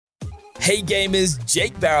Hey gamers,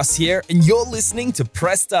 Jake Barros here, and you're listening to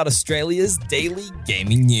Press Start Australia's daily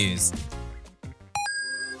gaming news.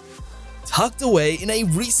 Tucked away in a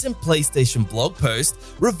recent PlayStation blog post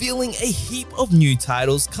revealing a heap of new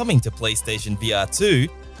titles coming to PlayStation VR2,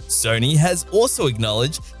 Sony has also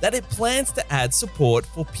acknowledged that it plans to add support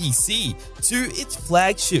for PC to its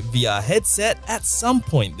flagship VR headset at some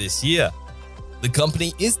point this year. The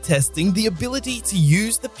company is testing the ability to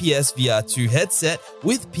use the PSVR2 headset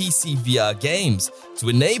with PC VR games to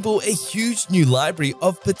enable a huge new library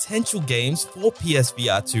of potential games for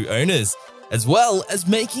PSVR2 owners, as well as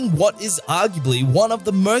making what is arguably one of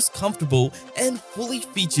the most comfortable and fully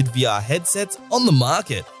featured VR headsets on the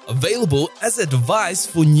market, available as a device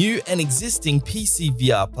for new and existing PC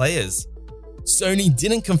VR players. Sony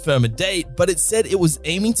didn't confirm a date, but it said it was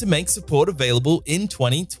aiming to make support available in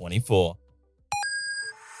 2024.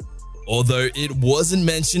 Although it wasn't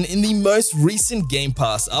mentioned in the most recent Game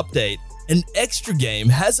Pass update, an extra game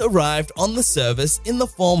has arrived on the service in the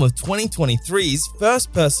form of 2023's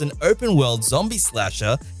first-person open-world zombie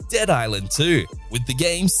slasher Dead Island 2, with the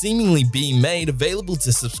game seemingly being made available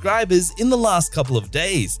to subscribers in the last couple of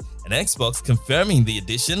days, and Xbox confirming the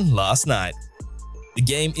addition last night. The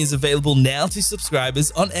game is available now to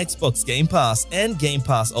subscribers on Xbox Game Pass and Game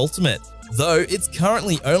Pass Ultimate, though it's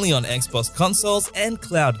currently only on Xbox consoles and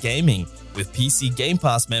cloud gaming, with PC Game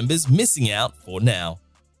Pass members missing out for now.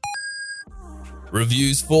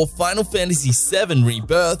 Reviews for Final Fantasy VII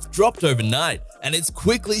Rebirth dropped overnight, and it's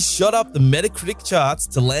quickly shot up the Metacritic charts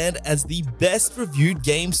to land as the best reviewed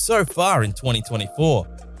game so far in 2024.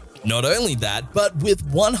 Not only that, but with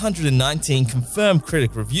 119 confirmed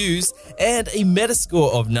critic reviews and a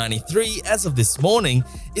Metascore of 93 as of this morning,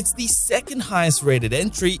 it's the second highest rated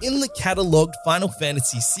entry in the catalogued Final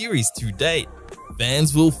Fantasy series to date.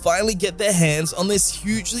 Fans will finally get their hands on this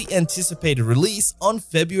hugely anticipated release on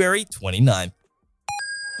February 29th.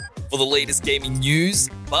 For the latest gaming news,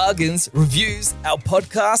 bargains, reviews, our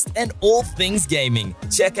podcast, and all things gaming,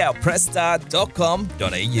 check out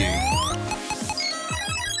pressstart.com.au.